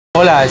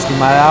Hola,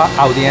 estimada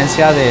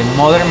audiencia de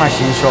Nidec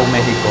Machine Show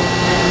México.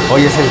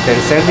 Hoy es el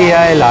tercer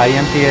día de la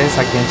IMTS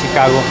aquí en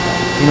Chicago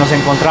y nos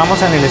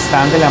encontramos en el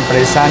stand de la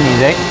empresa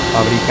Nidec,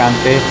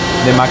 fabricante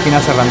de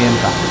máquinas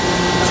herramienta.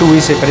 Su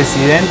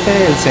vicepresidente,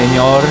 el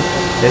señor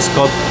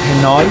Scott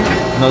Henoy,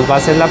 nos va a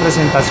hacer la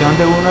presentación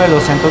de uno de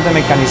los centros de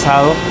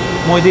mecanizado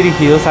muy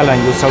dirigidos a la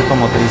industria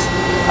automotriz.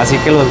 Así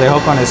que los dejo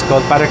con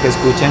Scott para que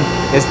escuchen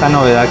esta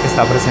novedad que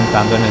está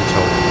presentando en el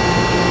show.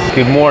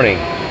 Good morning.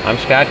 I'm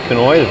Scott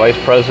Henoy, the Vice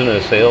President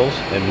of Sales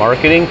and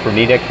Marketing for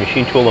Nidec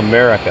Machine Tool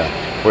America.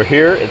 We're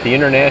here at the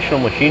International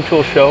Machine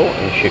Tool Show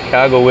in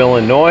Chicago,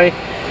 Illinois.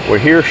 We're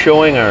here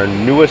showing our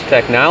newest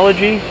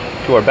technology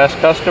to our best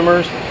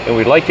customers, and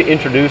we'd like to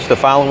introduce the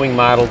following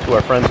model to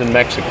our friends in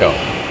Mexico.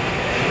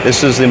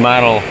 This is the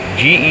model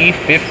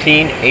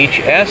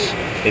GE15HS,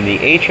 and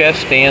the HS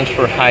stands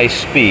for high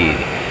speed.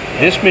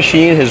 This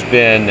machine has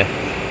been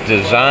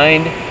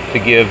designed to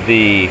give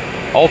the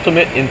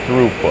ultimate in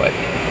throughput.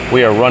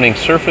 We are running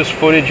surface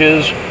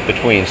footages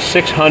between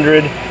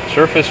 600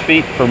 surface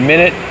feet per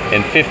minute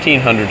and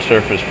 1500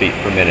 surface feet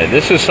per minute.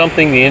 This is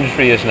something the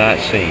industry has not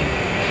seen.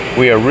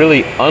 We are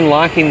really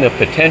unlocking the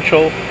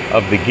potential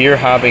of the gear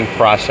hobbing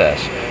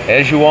process.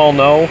 As you all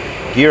know,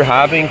 gear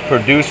hobbing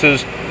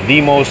produces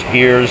the most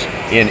gears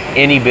in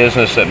any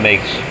business that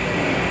makes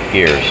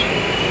gears.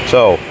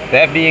 So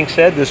that being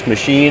said, this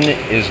machine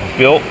is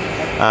built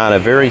on a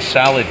very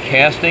solid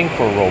casting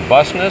for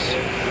robustness.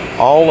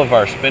 All of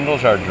our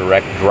spindles are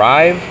direct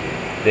drive.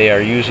 They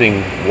are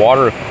using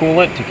water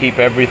coolant to keep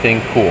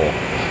everything cool.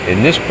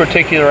 In this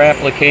particular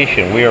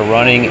application, we are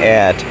running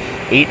at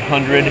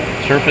 800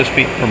 surface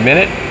feet per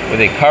minute with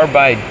a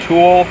carbide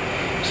tool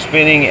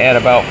spinning at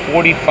about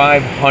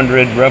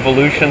 4,500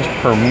 revolutions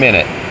per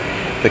minute.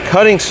 The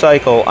cutting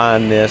cycle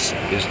on this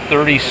is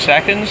 30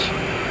 seconds.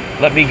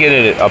 Let me get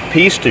it a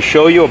piece to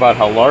show you about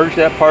how large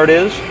that part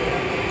is.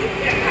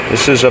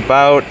 This is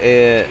about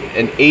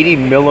an 80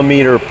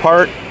 millimeter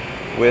part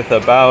with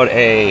about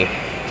a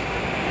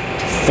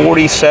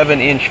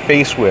 47-inch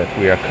face width.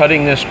 We are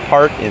cutting this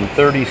part in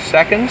 30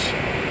 seconds.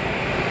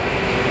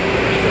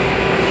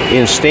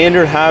 In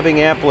standard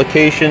hobbing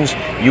applications,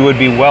 you would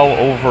be well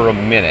over a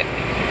minute.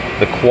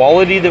 The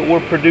quality that we're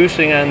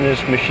producing on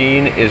this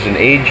machine is an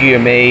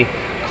AGMA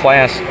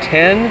Class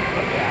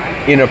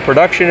 10 in a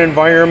production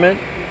environment,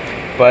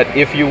 but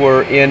if you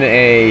were in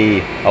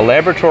a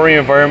laboratory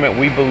environment,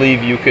 we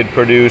believe you could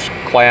produce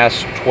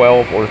Class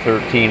 12 or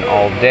 13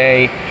 all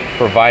day,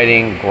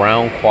 providing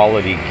ground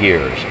quality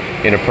gears.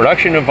 In a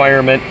production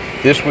environment,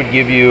 this would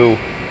give you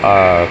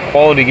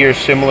quality gears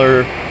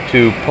similar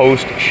to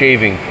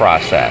post-shaving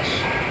process.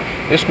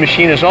 This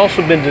machine has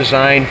also been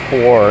designed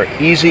for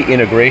easy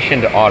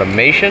integration to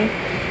automation.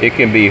 It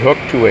can be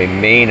hooked to a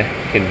main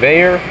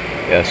conveyor,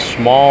 a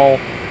small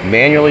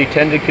manually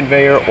tended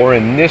conveyor, or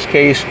in this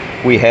case,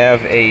 we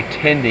have a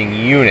tending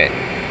unit.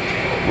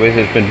 It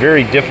has been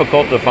very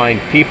difficult to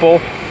find people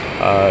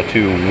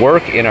to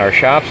work in our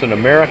shops in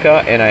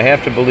America, and I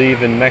have to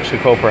believe in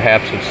Mexico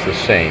perhaps it's the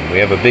same. We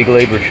have a big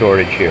labor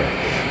shortage here.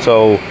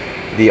 So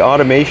the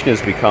automation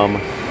has become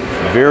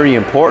very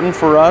important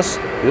for us.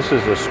 This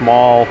is a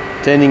small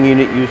tending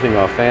unit using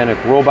a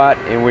FANUC robot,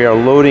 and we are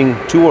loading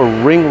to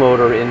a ring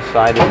loader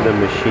inside of the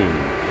machine.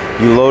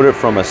 You load it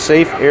from a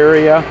safe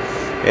area,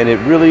 and it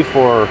really,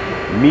 for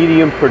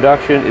medium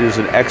production, is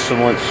an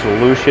excellent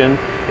solution.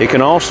 It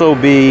can also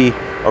be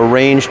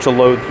arranged to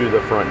load through the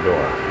front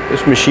door.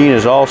 This machine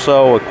is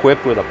also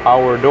equipped with a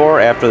power door.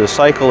 After the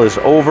cycle is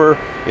over,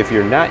 if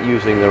you're not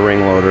using the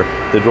ring loader,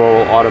 the door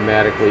will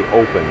automatically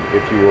open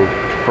if you will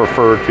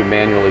prefer to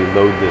manually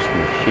load this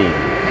machine.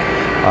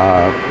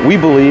 We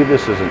believe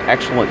this is an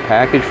excellent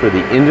package for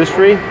the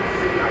industry.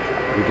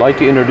 We'd like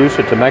to introduce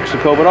it to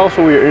Mexico, but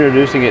also we are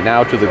introducing it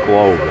now to the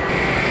globe.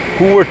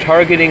 Who we're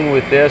targeting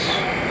with this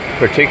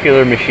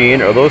particular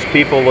machine are those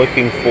people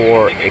looking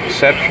for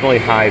exceptionally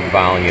high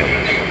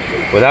volumes.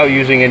 Without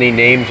using any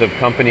names of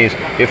companies,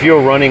 if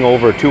you're running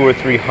over 200,000 or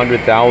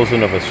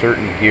 300,000 of a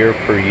certain gear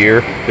per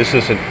year, this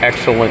is an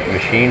excellent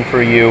machine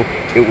for you.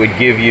 It would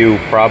give you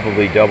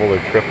probably double or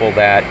triple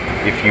that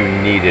if you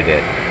needed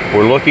it.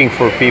 We're looking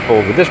for people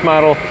with this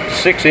model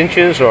 6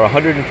 inches or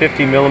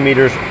 150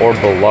 millimeters or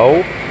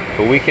below,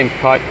 but we can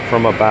cut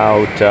from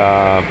about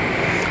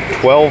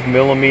 12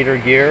 millimeter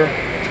gear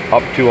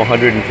up to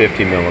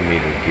 150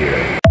 millimeter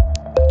gear.